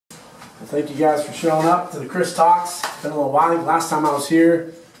Well, thank you guys for showing up to the Chris Talks. It's been a little while. Last time I was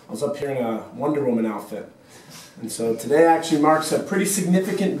here, I was up here in a Wonder Woman outfit. And so today actually marks a pretty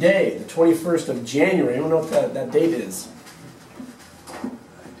significant day, the 21st of January. I don't know what that date is.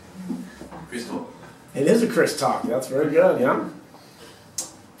 It is a Chris Talk. That's very good, yeah.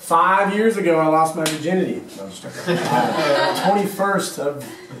 5 years ago, I lost my virginity. No, just 21st of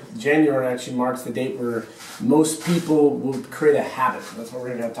January actually marks the date where most people will create a habit. That's what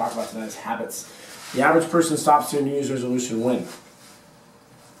we're going to talk about tonight, is habits. The average person stops their New Year's resolution when?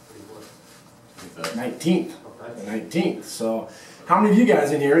 19th. The 19th. So how many of you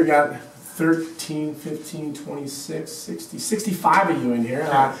guys in here? We've got 13, 15, 26, 60, 65 of you in here.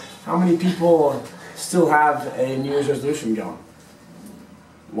 How many people still have a New Year's resolution going?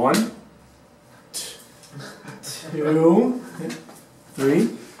 1, 2, 3.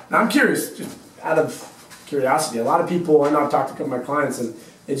 Now I'm curious, just out of curiosity, a lot of people, I know I've talked to a couple of my clients and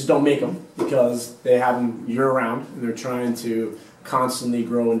they just don't make them because they have them year-round and they're trying to constantly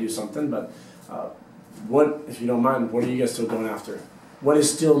grow and do something. But what, if you don't mind, what are you guys still going after? What is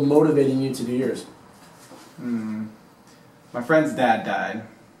still motivating you to do yours? My friend's dad died,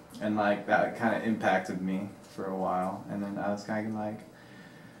 and like that kind of impacted me for a while, and then I was kind of like,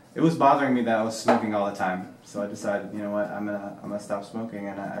 it was bothering me that I was smoking all the time. So I decided, you know what, I'm gonna stop smoking,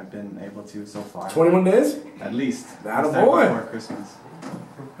 and I've been able to so far. 21 days? At least. That a boy. Before Christmas.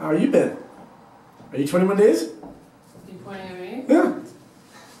 How are you been? Are you 21 days? You pointing at me? Yeah.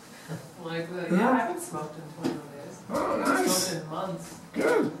 Like, yeah, I haven't smoked in 21 days. Oh, nice. I haven't smoked in months.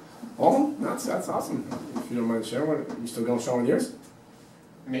 Good. Well, that's awesome. If you don't mind sharing, what, you still going strong with yours?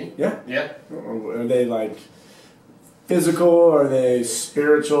 Me? Yeah? Yeah. Are they like physical, or are they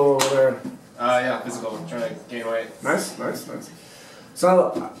spiritual, or? Yeah, physical. I'm trying to gain weight. Nice, nice, nice.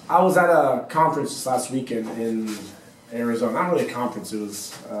 So I was at a conference this last weekend in Arizona. Not really a conference, it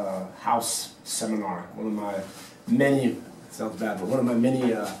was a house seminar. One of my many, it sounds bad, but one of my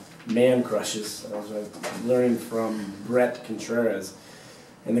many man crushes. I was learning from Brett Contreras.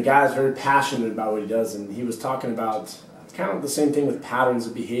 And the guy is very passionate about what he does, and he was talking about kind of the same thing with patterns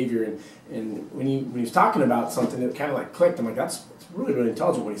of behavior. And when he was talking about something, it kind of like clicked. I'm like, that's really, really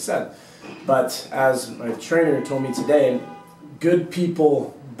intelligent what he said. But as my trainer told me today, good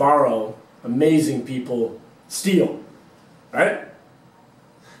people borrow, amazing people steal. Right?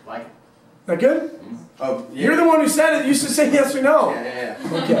 Like? That good? Oh, yeah. You're the one who said it. You should say yes or no. Yeah.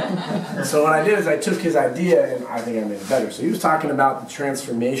 Okay. So what I did is I took his idea and I think I made it better. So he was talking about the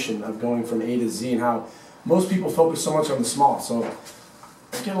transformation of going from A to Z and how most people focus so much on the small. So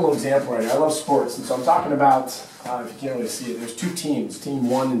I'll give a little example right here. I love sports, and so I'm talking about, if you can't really see it, there's two teams, Team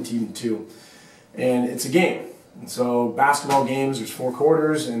 1 and Team 2. And it's a game. And so basketball games, there's 4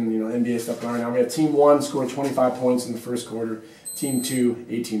 quarters, and NBA stuff going on. Now we have Team 1 scored 25 points in the first quarter, Team 2,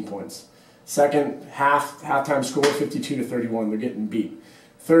 18 points. Second halftime score, 52-31. They're getting beat.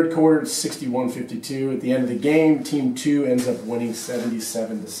 Third quarter, 61-52. At the end of the game, Team 2 ends up winning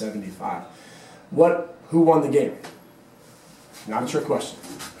 77-75. Who won the game? Not a trick question.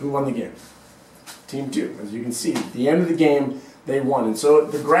 Who won the game? Team 2. As you can see, at the end of the game, they won. And so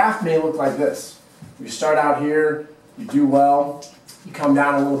the graph may look like this. You start out here, you do well, you come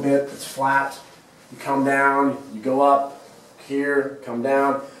down a little bit, it's flat. You come down, you go up here, come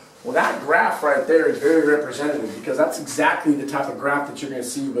down. Well, that graph right there is very representative, because that's exactly the type of graph that you're going to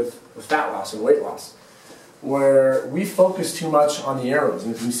see with fat loss and weight loss, where we focus too much on the arrows.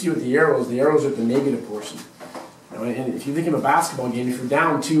 And if you see with the arrows are at the negative portion. And if you think of a basketball game, if you're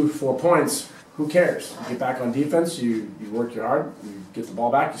down 2-4 points, who cares? You get back on defense, you work your hard, you get the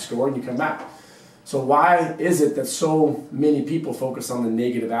ball back, you score, and you come back. So why is it that so many people focus on the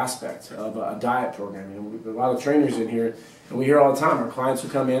negative aspect of a diet program? We have a lot of trainers in here, and we hear all the time, our clients will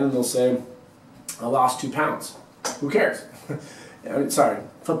come in and they'll say, I lost 2 pounds. Who cares? Sorry,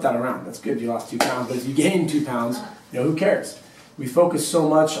 flip that around. That's good, you lost 2 pounds, but if you gain 2 pounds, who cares? We focus so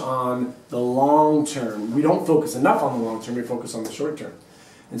much on the long term. We don't focus enough on the long term, we focus on the short term.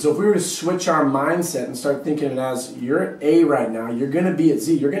 And so if we were to switch our mindset and start thinking of it as, you're at A right now, you're going to be at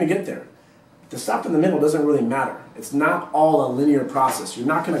Z, you're going to get there. The stuff in the middle doesn't really matter. It's not all a linear process. You're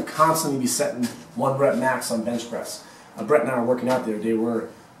not going to constantly be setting 1 rep max on bench press. Brett and I were working out the other day. We're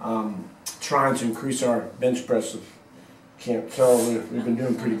trying to increase our bench press. Can't tell, we've been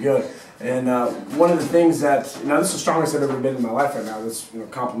doing pretty good. And one of the things that, this is the strongest I've ever been in my life right now. This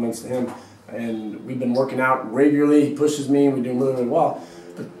compliments to him. And we've been working out regularly. He pushes me. We're doing really, really well.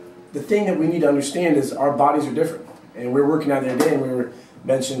 But the thing that we need to understand is our bodies are different. And we were working out the other day, and we were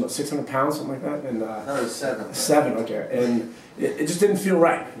benching 600 pounds, something like that. And No, it was 7. 7, okay. And it just didn't feel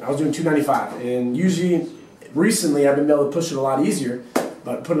right. I was doing 295. And usually, recently, I've been able to push it a lot easier.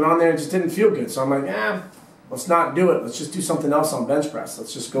 But put it on there, it just didn't feel good. So I'm like, let's not do it. Let's just do something else on bench press.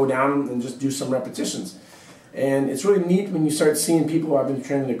 Let's just go down and just do some repetitions. And it's really neat when you start seeing people. I've been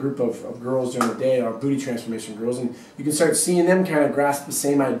training a group of girls during the day, our booty transformation girls, and you can start seeing them kind of grasp the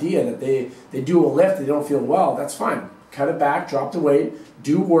same idea that they do a lift, they don't feel well, that's fine. Cut it back, drop the weight,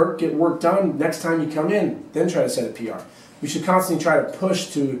 do work, get work done. Next time you come in, then try to set a PR. We should constantly try to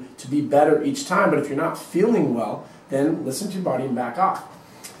push to be better each time, but if you're not feeling well, then listen to your body and back off.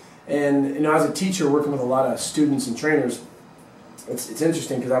 And you know, as a teacher working with a lot of students and trainers, it's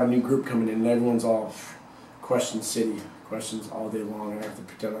interesting because I have a new group coming in and everyone's all question city, questions all day long. I have to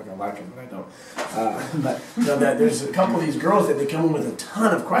pretend like I like them, but I don't. But you know, there's a couple of these girls that they come in with a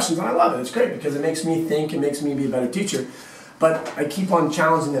ton of questions, and I love it. It's great because it makes me think, it makes me be a better teacher. But I keep on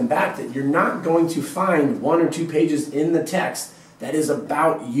challenging them back that you're not going to find 1 or 2 pages in the text that is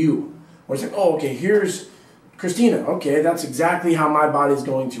about you. Where it's like, oh, okay, here's Christina. Okay, that's exactly how my body's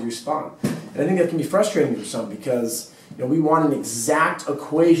going to respond. And I think that can be frustrating for some because you know, we want an exact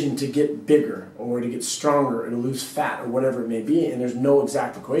equation to get bigger or to get stronger or to lose fat or whatever it may be, and there's no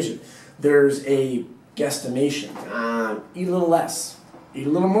exact equation. There's a guesstimation. Eat a little less, eat a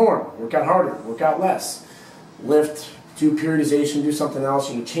little more, work out harder, work out less, lift, do periodization, do something else,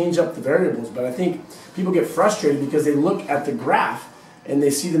 you know, change up the variables. But I think people get frustrated because they look at the graph and they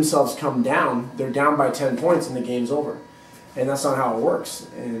see themselves come down, they're down by 10 points and the game's over. And that's not how it works.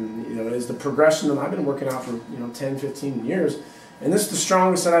 And you know, it's the progression that I've been working out for 10, 15 years, and this is the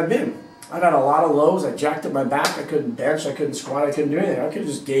strongest that I've been. I've had a lot of lows. I jacked up my back. I couldn't bench. I couldn't squat. I couldn't do anything. I could have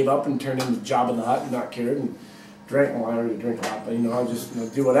just gave up and turned into Jabba the Hutt and not cared and drank. Well, I already drink a lot, but I'll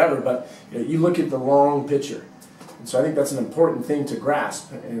just do whatever. But you look at the long picture, and so I think that's an important thing to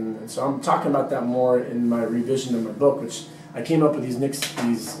grasp. And so I'm talking about that more in my revision of my book, which I came up with these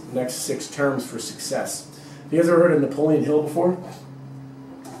next 6 terms for success. You guys ever heard of Napoleon Hill before?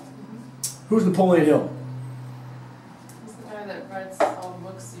 Who's Napoleon Hill? He's the guy that writes all the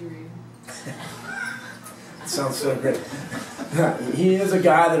books you read. Sounds so great. He is a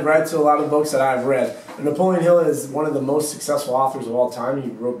guy that writes a lot of books that I've read. And Napoleon Hill is one of the most successful authors of all time. He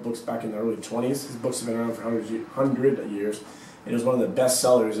wrote books back in the early 20s. His books have been around for 100 years. It was one of the best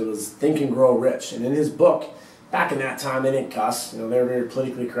sellers. It was Think and Grow Rich. And in his book, back in that time, they didn't cuss. They were very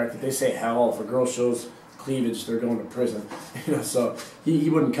politically correct. If they say hell, if a girl shows cleavage, they're going to prison. So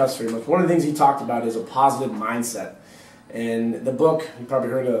he wouldn't cuss very much. One of the things he talked about is a positive mindset. And the book, you probably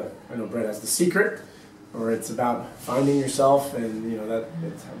heard of, I know Brett has The Secret, or it's about finding yourself, and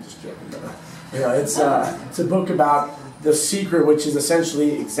I'm just joking, but it's a book about The Secret, which is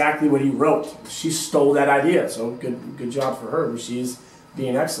essentially exactly what he wrote. She stole that idea, so good job for her. She's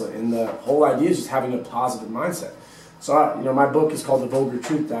being excellent, and the whole idea is just having a positive mindset. So, my book is called The Vulgar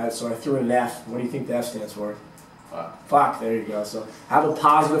Truth Diet, so I threw in an F. What do you think the F stands for? Fuck, there you go. So, have a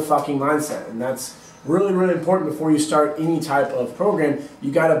positive fucking mindset, and that's really, really important before you start any type of program.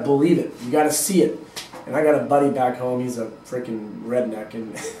 You gotta believe it. You gotta see it. And I got a buddy back home, he's a freaking redneck,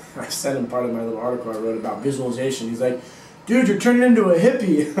 and I sent him part of my little article I wrote about visualization. He's like, dude, you're turning into a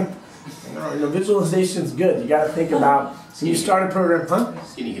hippie. Visualization's good. You gotta think about, when you start a program,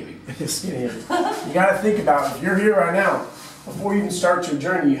 Skinny hippie. Skinny hippie. You gotta think about, if you're here right now, before you even start your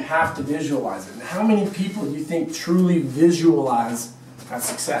journey, you have to visualize it. And how many people do you think truly visualize that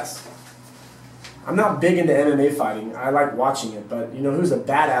success? I'm not big into MMA fighting. I like watching it, but who's a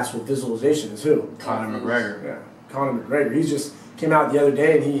badass with visualization is who? Conor McGregor. Yeah, Conor McGregor. He just came out the other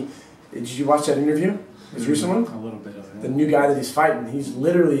day, and did you watch that interview? His recent one? A little bit of it. The new guy that he's fighting, he's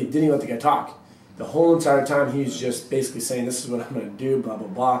literally didn't even let the guy talk. The whole entire time he's just basically saying, this is what I'm going to do, blah, blah,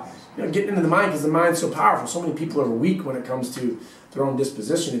 blah. Getting into the mind, because the mind's so powerful. So many people are weak when it comes to their own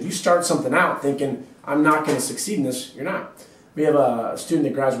disposition. If you start something out thinking, I'm not going to succeed in this, you're not. We have a student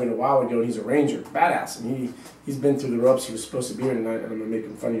that graduated a while ago, and he's a ranger, badass, and he's been through the ropes. He was supposed to be here tonight, and I'm going to make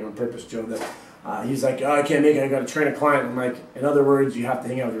him fun of you on purpose, Joe, that he's like, oh, I can't make it, I got to train a client. I'm like, in other words, you have to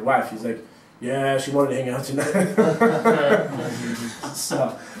hang out with your wife. He's like, yeah, she wanted to hang out tonight.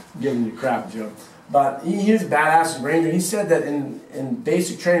 So, I'm giving you crap, Joe. But he's a badass and ranger. He said that in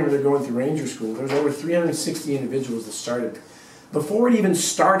basic training, where they're going through ranger school, there's over 360 individuals that started. Before it even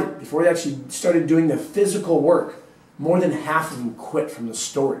started, before they actually started doing the physical work, more than half of them quit from the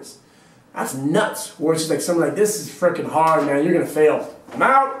stories. That's nuts. Where it's just like something like, this is freaking hard, man. You're going to fail. I'm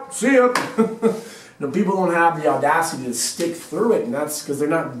out. See ya. People don't have the audacity to stick through it, and that's because they're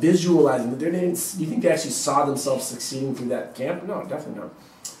not visualizing. You think they actually saw themselves succeeding through that camp? No, definitely not.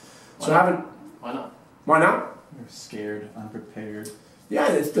 Why not? Why not? They're scared, unprepared.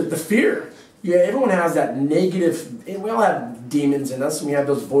 Yeah, it's the fear. Yeah, everyone has that negative. We all have demons in us, and we have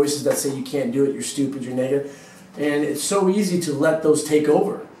those voices that say you can't do it, you're stupid, you're negative. And it's so easy to let those take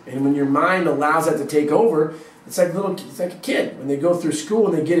over. And when your mind allows that to take over, it's like a kid. When they go through school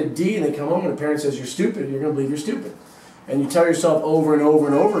and they get a D and they come home and the parent says you're stupid, you're going to believe you're stupid. And you tell yourself over and over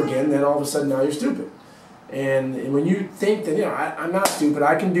and over again, then all of a sudden now you're stupid. And when you think that, I'm not stupid,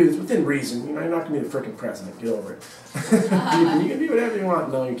 I can do this within reason. You're not going to be the freaking president. Get over it. You can do whatever you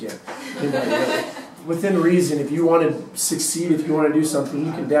want. No, you can't. Within reason, if you want to succeed, if you want to do something,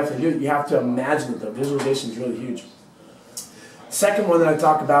 you can definitely do it. You have to imagine it, though. Visualization is really huge. Second one that I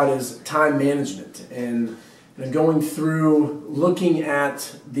talk about is time management. And going through, looking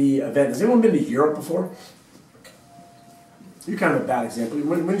at the event. Has anyone been to Europe before? You're kind of a bad example.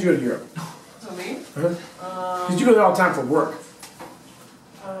 When did you go to Europe? So me? Because you go there all the time for work.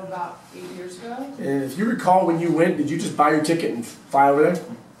 About 8 years ago. And if you recall when you went, did you just buy your ticket and fly over there?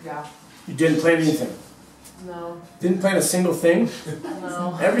 Yeah. You didn't plan anything? No. Didn't plan a single thing?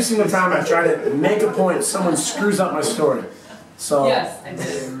 No. Every single time I try to make a point, someone screws up my story. So Yes, I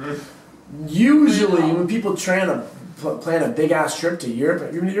did. usually when people plan a big ass trip to Europe,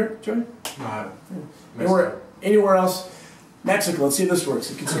 have you been to Europe, Joey? No. Anywhere else? Mexico, let's see if this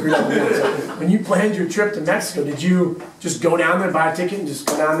works. It can screw up. When you planned your trip to Mexico, did you just go down there, buy a ticket, and just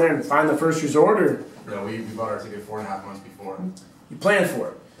go down there and find the first resort, or? No, we bought our ticket 4.5 months before. You planned for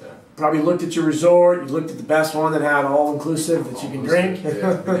it. Yeah. Probably looked at your resort, you looked at the best one that had all-inclusive that you can drink.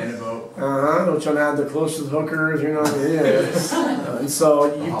 Yeah, banana boat. Which one had the closest hookers, and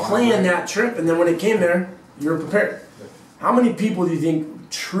so you planned that trip, and then when it came there, you were prepared. How many people do you think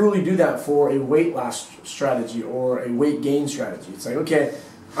truly do that for a weight loss strategy or a weight gain strategy? It's like, okay,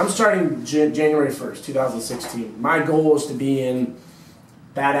 I'm starting January 1st, 2016. My goal is to be in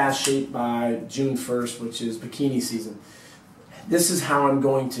badass shape by June 1st, which is bikini season. This is how I'm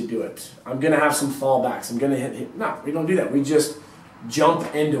going to do it. I'm going to have some fallbacks. I'm going to hit. No, we don't do that. We just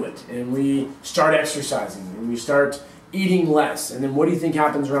jump into it, and we start exercising, and we start eating less. And then what do you think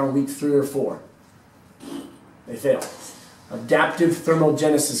happens around week 3 or 4? They fail. Adaptive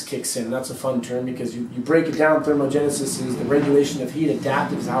thermogenesis kicks in. That's a fun term because you break it down. Thermogenesis is the regulation of heat.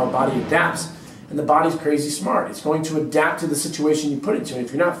 Adaptive is how a body adapts. And the body's crazy smart. It's going to adapt to the situation you put it to. And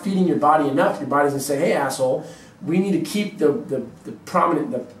if you're not feeding your body enough, your body's going to say, hey, asshole, we need to keep the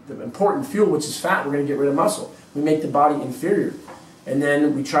important fuel, which is fat. We're going to get rid of muscle. We make the body inferior. And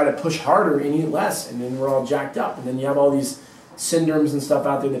then we try to push harder and eat less. And then we're all jacked up. And then you have all these syndromes and stuff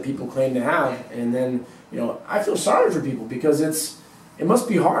out there that people claim to have. And then I feel sorry for people because it must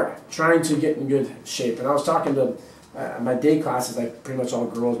be hard trying to get in good shape. And I was talking to my day classes, like pretty much all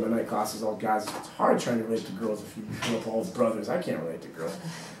girls, my night classes, all guys. It's hard trying to relate to girls if you grew up all brothers. I can't relate to girls.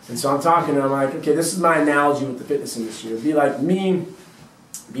 And so I'm talking to them like, okay, this is my analogy with the fitness industry. It would be like me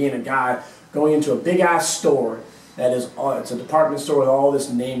being a guy going into a big-ass store that is, it's a department store with all this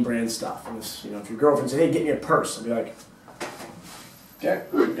name brand stuff. And this, if your girlfriend said, hey, get me a purse, I'd be like, okay,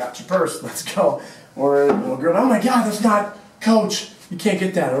 got your purse, let's go. Or a girl, oh my God, that's not Coach. You can't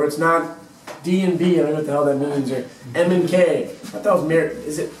get that. Or it's not D&B. I don't know what the hell that means. Or M&K. I thought that was Mary.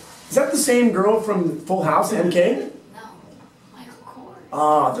 Is that the same girl from Full House, M.K.? No, Michael Kors.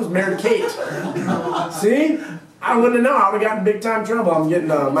 Oh, I thought it was Mary Kate. See? I wouldn't know. I would have gotten big time trouble. I'm getting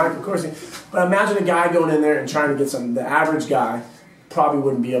Michael Kors. But imagine a guy going in there and trying to get something. The average guy probably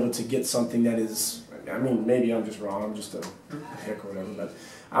wouldn't be able to get something that is, maybe I'm just wrong. I'm just a hick or whatever. But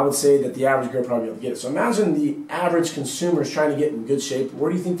I would say that the average girl probably will get it. So imagine the average consumer is trying to get in good shape.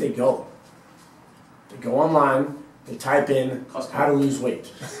 Where do you think they go? They go online, they type in how to lose weight.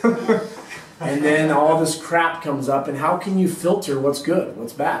 And then all this crap comes up, and how can you filter what's good,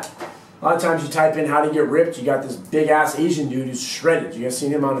 what's bad? A lot of times you type in how to get ripped, you got this big-ass Asian dude who's shredded. You guys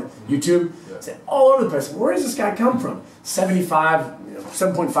seen him on YouTube? It's all over the place. Where does this guy come from?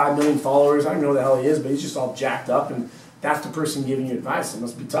 7.5 million followers. I don't know who the hell he is, but he's just all jacked up, and that's the person giving you advice. It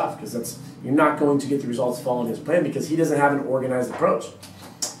must be tough because you're not going to get the results following his plan because he doesn't have an organized approach.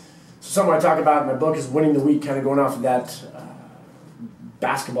 So something I talk about in my book is winning the week, kind of going off of that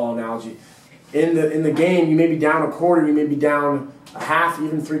basketball analogy. In the game, you may be down a quarter, you may be down a half,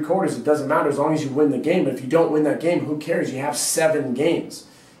 even 3/4. It doesn't matter as long as you win the game. But if you don't win that game, who cares? You have 7 games.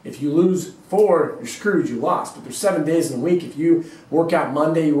 If you lose 4, you're screwed, you lost. But there's 7 days in a week. If you work out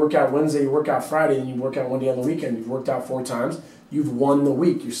Monday, you work out Wednesday, you work out Friday, and you work out one day on the weekend, you've worked out 4 times, you've won the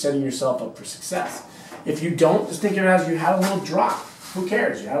week. You're setting yourself up for success. If you don't, just think of it as you had a little drop. Who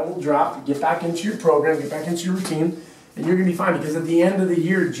cares? You had a little drop. Get back into your program, get back into your routine, and you're going to be fine. Because at the end of the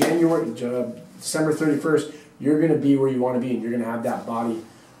year, December 31st, you're going to be where you want to be, and you're going to have that body,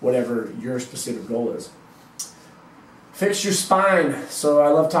 whatever your specific goal is. Fix your spine. So I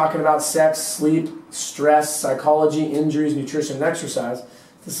love talking about sex, sleep, stress, psychology, injuries, nutrition, and exercise.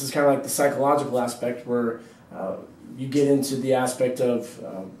 This is kind of like the psychological aspect where You get into the aspect of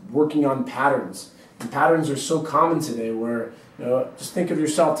working on patterns. And patterns are so common today where, just think of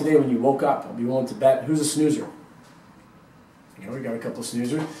yourself today when you woke up. I'll be willing to bet, who's a snoozer? We got a couple of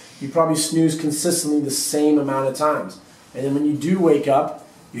snoozers. You probably snooze consistently the same amount of times. And then when you do wake up,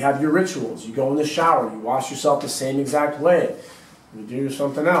 you have your rituals. You go in the shower, you wash yourself the same exact way. You do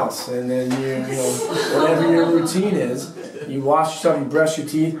something else, and then whatever your routine is, you wash yourself, you brush your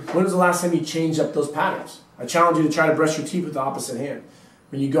teeth. When was the last time you changed up those patterns? I challenge you to try to brush your teeth with the opposite hand.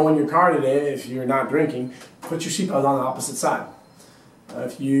 When you go in your car today, if you're not drinking, put your seatbelt on the opposite side.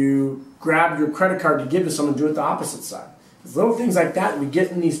 If you grab your credit card to give to someone, do it the opposite side. There's little things like that, we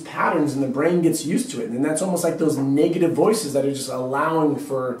get in these patterns and the brain gets used to it. And that's almost like those negative voices that are just allowing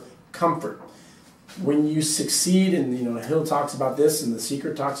for comfort. When you succeed, and Hill talks about this, and The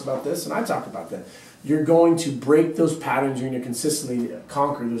Secret talks about this, and I talk about that, you're going to break those patterns, you're going to consistently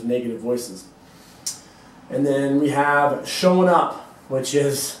conquer those negative voices. And then we have showing up, which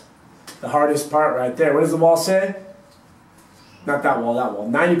is the hardest part right there. What does the wall say? Not that wall, that wall.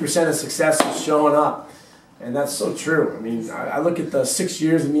 90% of success is showing up. And that's so true. I mean, I look at the 6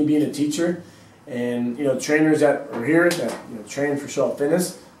 years of me being a teacher, and trainers that are here that train for Show Up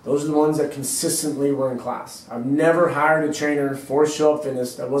Fitness, those are the ones that consistently were in class. I've never hired a trainer for Show Up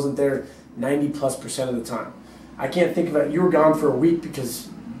Fitness that wasn't there 90+% of the time. I can't think of it. You were gone for a week because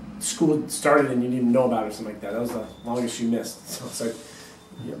school started and you didn't even know about it or something like that. That was the longest you missed. So it's like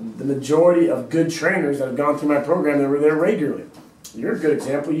the majority of good trainers that have gone through my program, they were there regularly. You're a good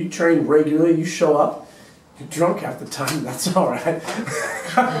example. You train regularly. You show up. You're drunk half the time. That's all right.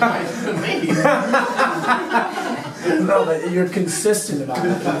 No, but you're consistent about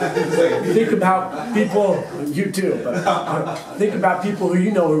it. Think about people, you too, but think about people who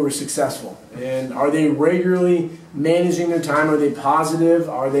who are successful. And are they regularly managing their time? Are they positive?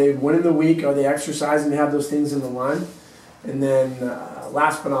 Are they winning the week? Are they exercising to have those things in the line? And then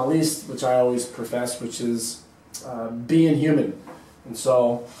last but not least, which I always profess, which is being human. And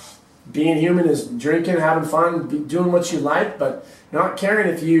so being human is drinking, having fun, doing what you like, but not caring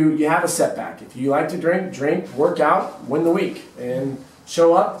if you have a setback. If you like to drink, work out, win the week, and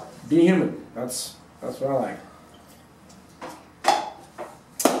show up, be human. That's what I like.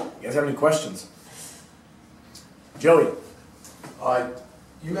 You guys have any questions? Joey.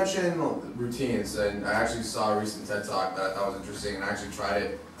 You mentioned routines, and I actually saw a recent TED Talk that I thought was interesting, and I actually tried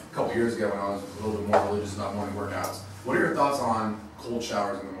it a couple years ago when I was a little bit more religious about morning workouts. What are your thoughts on cold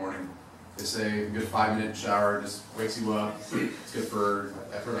showers in the morning? They say a good 5-minute shower just wakes you up. It's good for,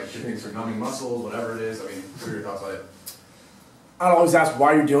 I've heard like good things for numbing muscles, whatever it is. I mean, what are your thoughts on it? I'd always ask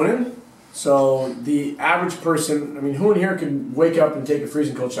why you're doing it. So the average person, who in here can wake up and take a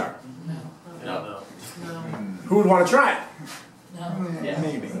freezing cold shower? No. Who would want to try it? No. Yeah,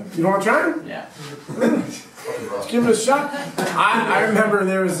 maybe. You want to try it? Yeah. Let's give it a shot. I remember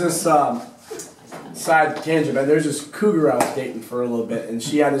there was this side tangent, but there's this cougar I was dating for a little bit, and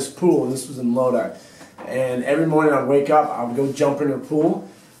she had this pool, and this was in Lodi. And every morning I'd wake up, I would go jump in her pool,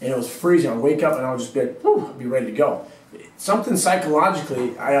 and it was freezing. I'd wake up and I would just be like, whew, I'd be ready to go. Something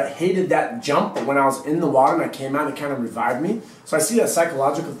psychologically, I hated that jump, but when I was in the water and I came out, it kind of revived me. So I see that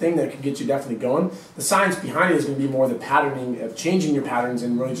psychological thing that could get you definitely going. The science behind it is going to be more the patterning of changing your patterns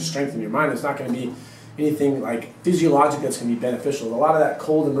and really just strengthening your mind. It's not going to be anything like physiologic that's going to be beneficial. A lot of that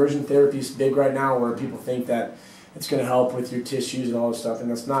cold immersion therapy is big right now, where people think that it's going to help with your tissues and all this stuff, and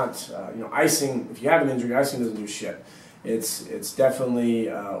that's not. Icing. If you have an injury, icing doesn't do shit. It's definitely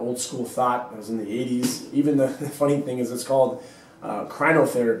old school thought. It was in the 80s. Even the funny thing is, it's called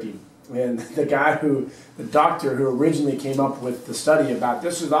cryotherapy. And the doctor who originally came up with the study about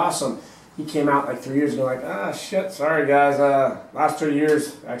this is awesome, he came out like 3 years ago like, shit, sorry guys, last 30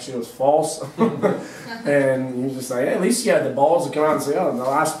 years actually was false. And he was just like, hey, at least you had the balls to come out and say, oh, the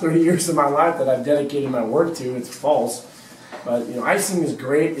last 30 years of my life that I've dedicated my work to, it's false. But icing is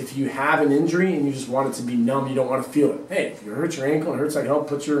great if you have an injury and you just want it to be numb, you don't want to feel it. Hey, if you hurt your ankle and it hurts like hell,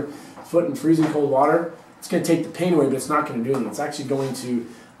 put your foot in freezing cold water. It's going to take the pain away, but it's not going to do anything. It's actually going to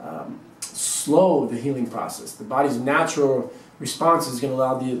slow the healing process. The body's natural response is going to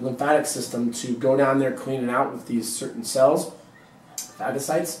allow the lymphatic system to go down there, clean it out with these certain cells,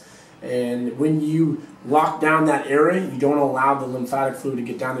 phagocytes. And when you lock down that area, you don't allow the lymphatic fluid to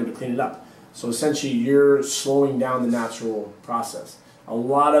get down there to clean it up. So essentially, you're slowing down the natural process. A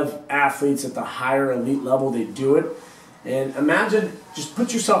lot of athletes at the higher elite level, they do it. And imagine, just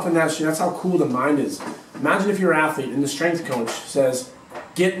put yourself in that situation. That's how cool the mind is. Imagine if you're an athlete and the strength coach says,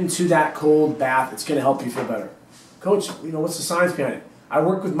 get into that cold bath. It's going to help you feel better. Coach, what's the science behind it? I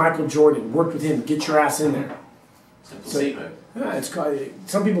worked with Michael Jordan, worked with him. Get your ass in there. Simple statement. Yeah, it's called,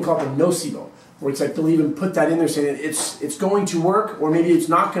 some people call it the nocebo. where it's like they'll even put that in there saying it's going to work or maybe it's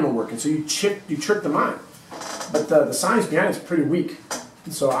not going to work, and so you trick the mind. But the science behind it's pretty weak.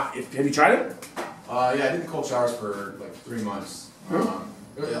 And so have you tried it? Yeah, I did the cold showers for like 3 months. Yeah,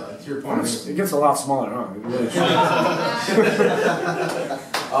 to your point, It gets a lot smaller, huh? It really should.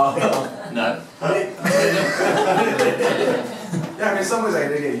 No. Yeah, I mean, in some ways I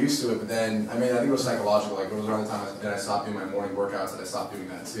did get used to it, but then, I mean, I think it was psychological. Like, it was around the time that I stopped doing my morning workouts that I stopped doing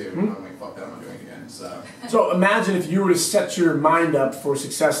that too. And I'm like, fuck that, I'm not doing it again. So imagine if you were to set your mind up for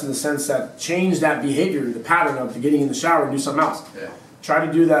success in the sense that change that behavior, the pattern of getting in the shower and do something else. Yeah. Try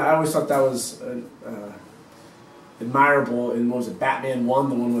to do that. I always thought that was admirable in, what was it, Batman 1,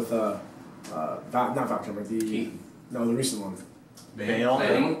 the one with, not Val Kilmer, the recent one.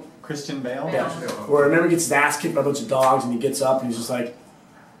 Bale? Christian Bale? Yeah. Where remember he gets his ass kicked by a bunch of dogs and he gets up and he's just like,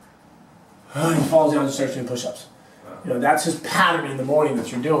 he falls down and starts doing push-ups. You know, that's his pattern in the morning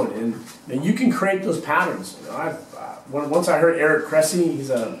that you're doing, and you can create those patterns. You know, once I heard Eric Cressy, he's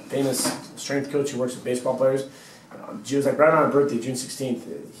a famous strength coach who works with baseball players. It was like right on my birthday, June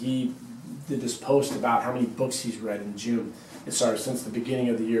 16th. He did this post about how many books he's read in June. It started since the beginning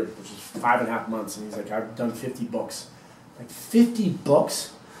of the year, which is 5.5 months, and he's like, I've done 50 books. Like 50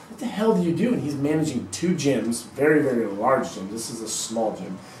 books? What the hell do you do? And he's managing 2 gyms, very, very large gyms. This is a small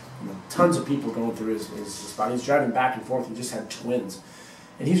gym. You know, tons of people going through his spot. He's driving back and forth. He just had twins.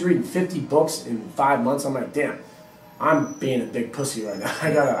 And he's reading 50 books in 5 months. I'm like, damn, I'm being a big pussy right now.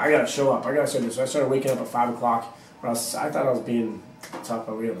 I gotta show up. I gotta start this. So I started waking up at 5 o'clock. I thought I was being tough.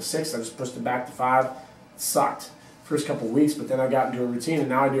 I was 6. I just pushed it back to 5. It sucked first couple of weeks, but then I got into a routine, and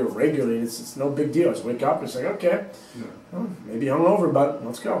now I do it regularly. And it's no big deal. I just wake up and it's like, okay, well, maybe hungover, but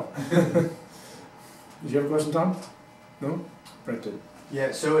let's go. Did you have a question, Tom? No? Brett did.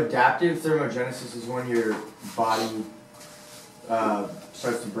 Yeah, so adaptive thermogenesis is when your body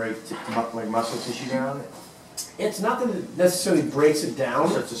starts to break like muscle tissue down. It's not that it necessarily breaks it down.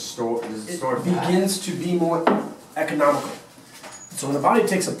 Starts to store. Does it store fat? Begins to be more economical. So when the body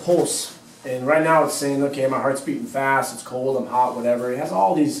takes a pulse, and right now it's saying, okay, my heart's beating fast, it's cold, I'm hot, whatever. It has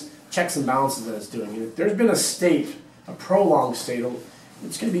all these checks and balances that it's doing. And if there's been a state, a prolonged state,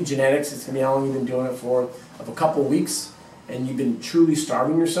 it's going to be genetics, it's going to be how long you've been doing it for, of a couple weeks, and you've been truly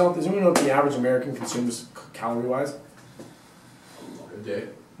starving yourself. Does anyone know what the average American consumes calorie-wise? Good day.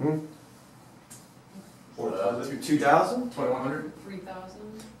 4,000? 2,000? 2,100? 3,000?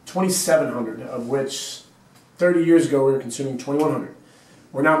 2,700, of which 30 years ago we were consuming 2,100.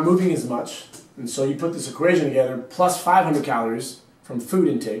 We're not moving as much, and so you put this equation together, plus 500 calories from food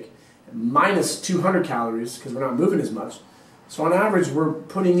intake, minus 200 calories because we're not moving as much. So on average, we're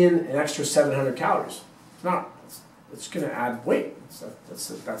putting in an extra 700 calories. It's going to add weight.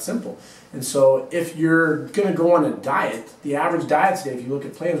 That's simple. And so if you're going to go on a diet, the average diet today, if you look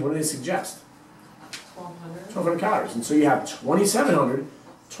at plans, what do they suggest? 1,200? 1,200 calories. And so you have 2,700,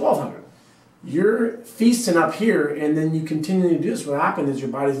 1,200. You're feasting up here, and then you continue to do this. What happens is your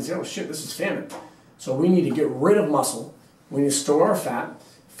body's going to say, oh shit, this is famine. So we need to get rid of muscle. We need to store our fat.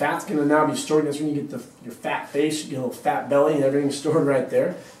 Fat's going to now be stored. That's when you get your fat face, your little fat belly, and everything's stored right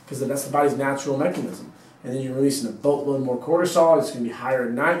there, because that's the body's natural mechanism. And then you're releasing a boatload more cortisol. It's going to be higher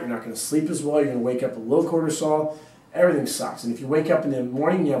at night. You're not going to sleep as well. You're going to wake up with low cortisol. Everything sucks. And if you wake up in the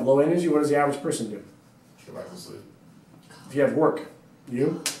morning, you have low energy, what does the average person do? Go back to sleep. If you have work,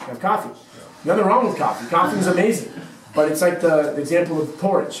 you have coffee. Nothing wrong with coffee. Coffee is amazing. But it's like the example of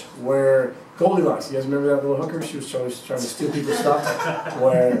porridge, where Goldilocks, you guys remember that little hooker? She was always trying to steal people's stuff,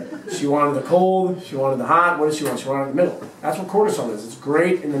 where she wanted the cold, she wanted the hot. What does she want? She wanted it in the middle. That's what cortisol is. It's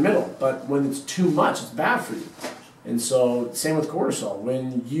great in the middle, but when it's too much, it's bad for you. And so, same with cortisol.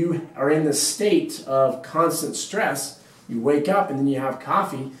 When you are in the state of constant stress, you wake up and then you have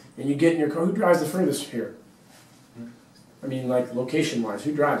coffee, and you get in your car. Who drives the furthest here? I mean, like location-wise,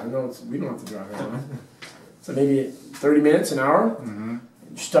 who drives? I know we don't have to drive right now. So maybe 30 minutes, an hour.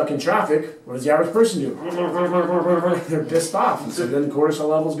 You're stuck in traffic. What does the average person do? They're pissed off, and so then cortisol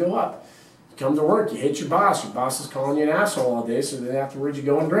levels go up. You come to work, you hate your boss. Your boss is calling you an asshole all day, so then afterwards you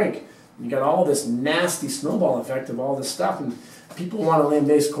go and drink. You got all this nasty snowball effect of all this stuff, and people want to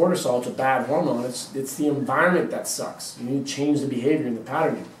land-based cortisol. It's a bad hormone. It's the environment that sucks. You need to change the behavior and the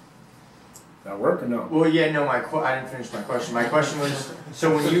patterning. That work or no? Well, yeah, no. I didn't finish my question. My question was,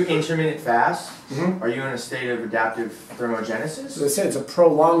 so when you intermittent fast, are you in a state of adaptive thermogenesis? As I said, it's a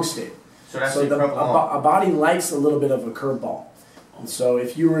prolonged state. So that's a body likes a little bit of a curveball, and so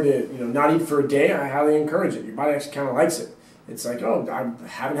if you were to not eat for a day, I highly encourage it. Your body actually kind of likes it. It's like, oh, I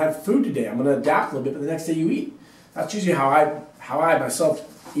haven't had food today. I'm going to adapt a little bit, but the next day you eat. That's usually how I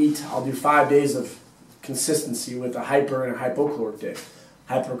myself eat. I'll do 5 days of consistency with a hyper and a hypocaloric day.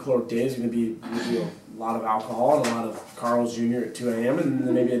 hypercaloric day is going to be maybe a lot of alcohol and a lot of Carl's Jr. at 2 a.m. and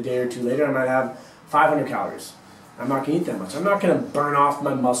then maybe a day or two later I might have 500 calories. I'm not going to eat that much. I'm not going to burn off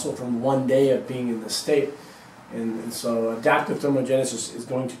my muscle from one day of being in this state. And so adaptive thermogenesis is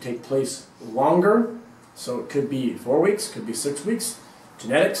going to take place longer. So it could be 4 weeks, could be 6 weeks.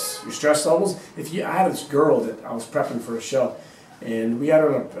 Genetics, your stress levels. I had this girl that I was prepping for a show, and we had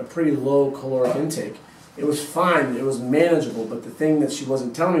her on a pretty low caloric intake. It was fine, it was manageable, but the thing that she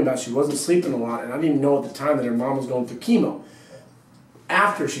wasn't telling me about, she wasn't sleeping a lot, and I didn't even know at the time that her mom was going through chemo.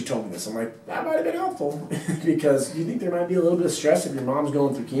 After she told me this, I'm like, that might have been helpful, because you think there might be a little bit of stress if your mom's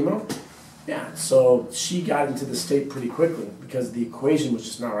going through chemo? Yeah, so she got into the state pretty quickly, because the equation was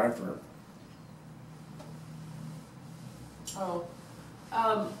just not right for her. Oh,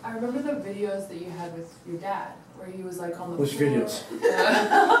 I remember the videos that you had with your dad, where he was like on the Which floor. videos?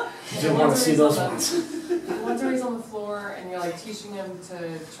 Yeah. You didn't want to see those ones. Ones where he's on the floor and you're like teaching him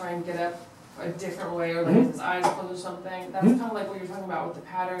to try and get up a different way, or like with his eyes closed or something. That was kind of like what you're talking about with the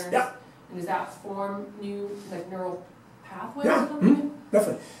patterns. Yeah. And does that form new like neural pathways Yeah. or something?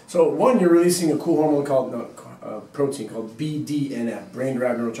 Definitely. So one, you're releasing a cool hormone called protein called BDNF,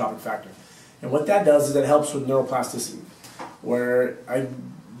 brain-derived neurotrophic factor. And what that does is it helps with neuroplasticity, where I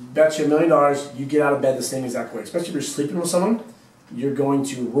bet you $1 million you get out of bed the same exact way. Especially if you're sleeping with someone, you're going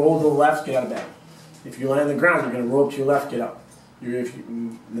to roll to the left, get out of bed. If you lay on the ground, you're going to roll up to your left, get up. If you're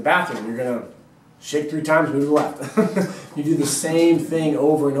in the bathroom, you're going to shake 3 times, move to the left. You do the same thing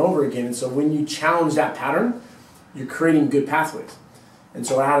over and over again. And so when you challenge that pattern, you're creating good pathways. And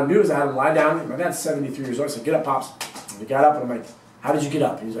so what I had him do is I had him lie down. My dad's 73 years old. I said, get up, Pops. And he got up, and I'm like, how did you get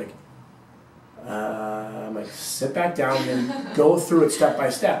up? And he's like, I'm like, sit back down and go through it step by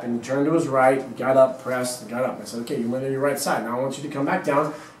step. And he turned to his right, got up, pressed, and got up. And I said, okay, you went to your right side. Now I want you to come back down,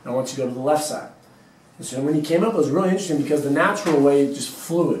 and I want you to go to the left side. And so when he came up, it was really interesting because the natural way just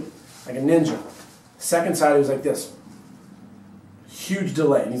fluid, like a ninja. Second side, it was like this. Huge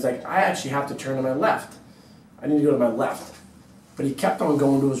delay. And he's like, I actually have to turn to my left. I need to go to my left. But he kept on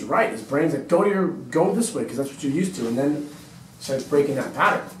going to his right. His brain's like, go this way, because that's what you're used to. And then starts breaking that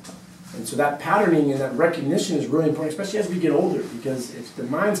pattern. And so that patterning and that recognition is really important, especially as we get older, because if the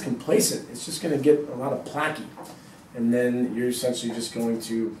mind's complacent, it's just going to get a lot of placky. And then you're essentially just going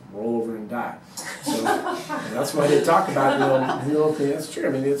to roll over and die. So and that's why they talk about, that's true.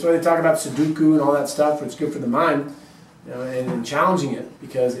 I mean, that's why they talk about Sudoku and all that stuff, it's good for the mind, and challenging it,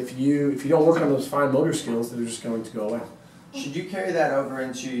 because if you don't work on those fine motor skills, they're just going to go away. Should you carry that over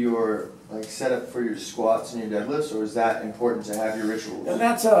into your setup for your squats and your deadlifts, or is that important to have your rituals? And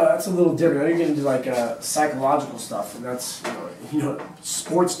that's a little different. Now you're getting into psychological stuff, and that's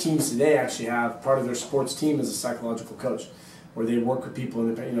sports teams today actually have part of their sports team as a psychological coach, where they work with people.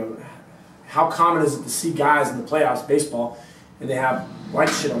 And how common is it to see guys in the playoffs, baseball, and they have white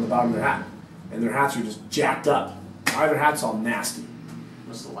shit on the bottom of their hat, and their hats are just jacked up. Why are their hats all nasty?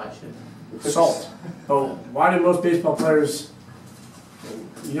 What's the white shit? Salt. Oh, why do most baseball players?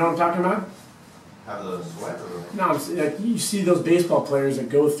 You know what I'm talking about? Have the sweat or? No, like you see those baseball players that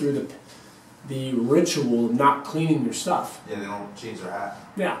go through the ritual of not cleaning their stuff. Yeah, they don't change their hat.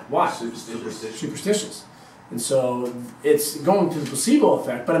 Yeah, why? Superstitious. Superstitious. And so it's going to the placebo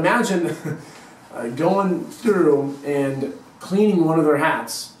effect. But imagine going through and cleaning one of their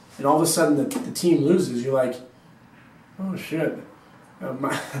hats, and all of a sudden the team loses. You're like, oh shit.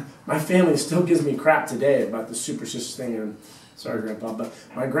 My family still gives me crap today about the superstitious thing. And sorry, Grandpa, but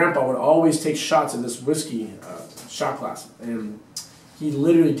my grandpa would always take shots of this whiskey shot glass, and he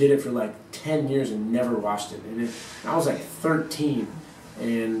literally did it for like 10 years and never washed it. And I was like 13,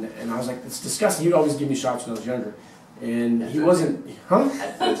 and I was like, it's disgusting. He'd always give me shots when I was younger, and he wasn't, huh?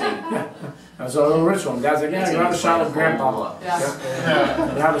 At 13. Yeah, that was a little ritual. And Dad's like, yeah, you have a shot with Grandpa. Yeah.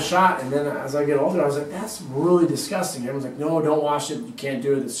 And have a shot, and then as I get older, I was like, that's really disgusting. Everyone's like, no, don't wash it. You can't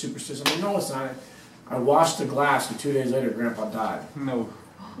do it. It's superstitious. I'm like, no, it's not. I washed the glass, and 2 days later, Grandpa died. No.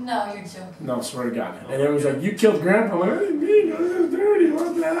 No, you're joking. No, I swear to God. And everyone's like, you killed Grandpa. I'm like, I didn't mean it. It was dirty.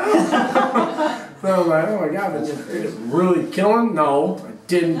 Wipe that out. So I'm like, oh my God, did it really kill him? No, I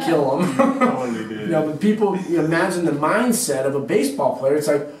didn't kill him. But people, you imagine the mindset of a baseball player. It's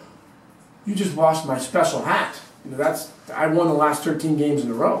like, you just washed my special hat. I won the last 13 games in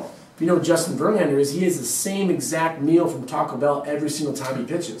a row. If you know who Justin Verlander is, he has the same exact meal from Taco Bell every single time he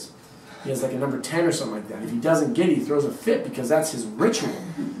pitches. He has like a number 10 or something like that. If he doesn't get it, he throws a fit because that's his ritual.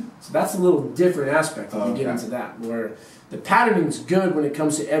 So that's a little different aspect if you get into that, where the patterning's good when it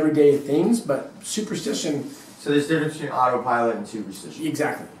comes to everyday things, but superstition... So there's a difference between autopilot and superstition.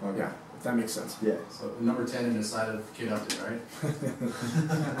 Exactly. Okay. Yeah, if that makes sense. Yeah. So number 10 in the side of kid up there, right?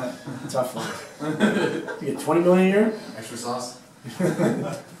 Tough one. You get $20 million a year? Extra sauce?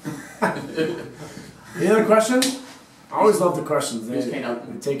 Any other questions? I always love the questions. They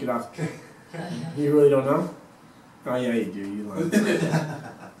take it off. You really don't know? Oh yeah, you do. You love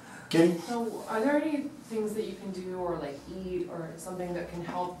Kenny? So, are there any things that you can do or like eat or something that can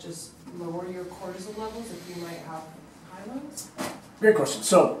help just lower your cortisol levels if you might have high ones? Great question.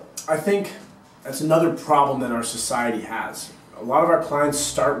 So, I think that's another problem that our society has. A lot of our clients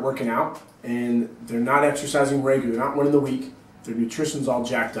start working out and they're not exercising regularly, they're not one in the week, their nutrition's all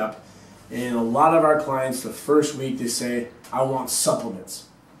jacked up. And a lot of our clients, the first week, they say, I want supplements.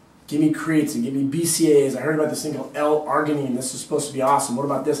 Give me creatine, give me BCAAs. I heard about this thing called L-arginine. This is supposed to be awesome. What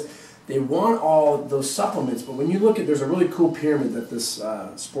about this? They want all those supplements, but when you look at, there's a really cool pyramid that this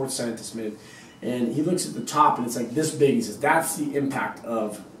sports scientist made, and he looks at the top and it's like this big. He says, that's the impact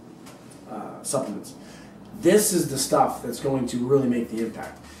of supplements. This is the stuff that's going to really make the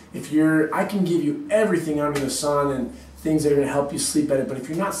impact. If I can give you everything under the sun and things that are going to help you sleep better, but if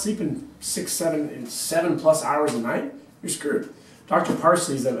you're not sleeping 6, 7 plus hours a night, you're screwed. Dr.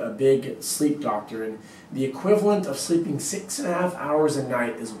 Parsley is a big sleep doctor, and the equivalent of sleeping 6.5 hours a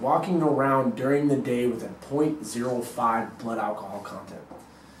night is walking around during the day with a 0.05 blood alcohol content.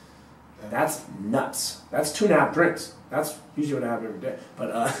 That's nuts. That's 2.5 drinks. That's usually what I have every day.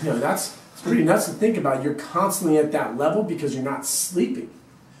 But that's it's pretty nuts to think about. You're constantly at that level because you're not sleeping.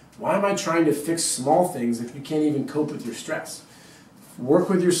 Why am I trying to fix small things if you can't even cope with your stress? Work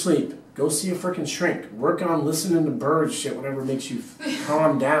with your sleep. Go see a freaking shrink. Work on listening to birds, shit, whatever makes you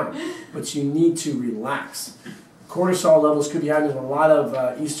calm down. But you need to relax. Cortisol levels could be high. There's a lot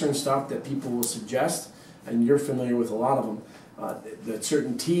of Eastern stuff that people will suggest, and you're familiar with a lot of them. The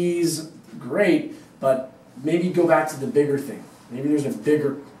certain teas, great, but maybe go back to the bigger thing. Maybe there's a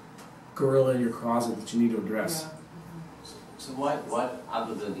bigger gorilla in your closet that you need to address. Yeah. So what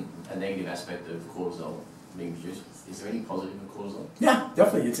other than a negative aspect of cortisol being produced, is there any positive of cortisol? Yeah,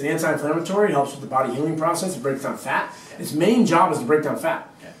 definitely. It's an anti-inflammatory. It helps with the body healing process. It breaks down fat. Its main job is to break down fat.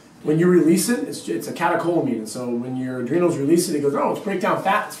 Okay. When you release it, it's a catecholamine. And so when your adrenals release it, it goes, oh, let's break down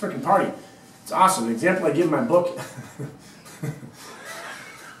fat. It's freaking party. It's awesome. An example I give in my book,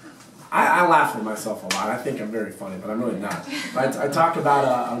 I laugh at myself a lot. I think I'm very funny, but I'm really not. I talk about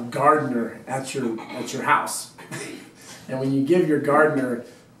a gardener at your house. And when you give your gardener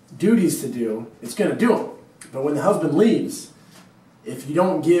duties to do, it's going to do them. But when the husband leaves, if you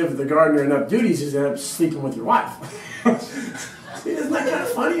don't give the gardener enough duties, he's going to end up sleeping with your wife. Isn't that kind of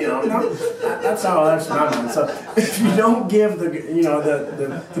funny? That's how I'm doing. So if you don't give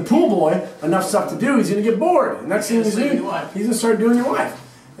the pool boy enough stuff to do, he's going to get bored. And next thing he's going to start doing your wife.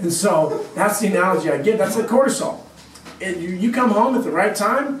 And so that's the analogy I give. That's the cortisol. You come home at the right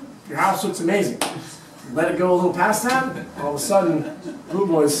time, your house looks amazing. Let it go a little past that, all of a sudden, blue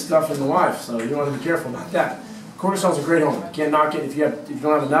boy's stuffing the wife, so you want to be careful about that. Cortisol's a great hormone. You can't knock it. If you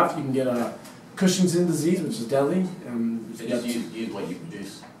don't have enough, you can get Cushing's disease, which is deadly. So just use what you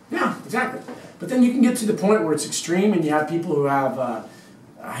produce. Yeah, exactly. But then you can get to the point where it's extreme, and you have people who have,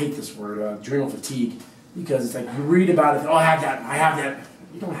 I hate this word, adrenal fatigue, because it's like you read about it, oh, I have that.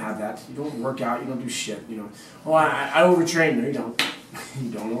 You don't have that. You don't work out. You don't do shit. Oh, I overtrain. No, you don't. You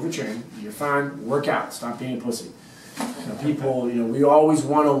don't overtrain. You're fine. Work out. Stop being a pussy. People, we always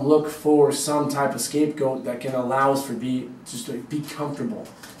want to look for some type of scapegoat that can allow us to be comfortable.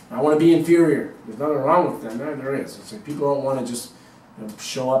 I want to be inferior. There's nothing wrong with that. No, there is. It's like people don't want to just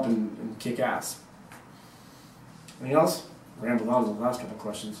show up and kick ass. Anything else? Rambled on the last couple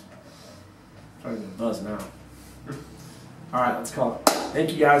questions. Trying to get a buzz now. All right, let's call it.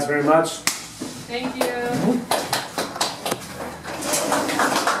 Thank you guys very much. Thank you.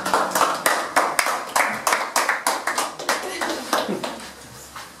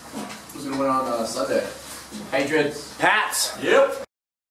 Who's going to win on Sunday? Patriots. Pats. Yep.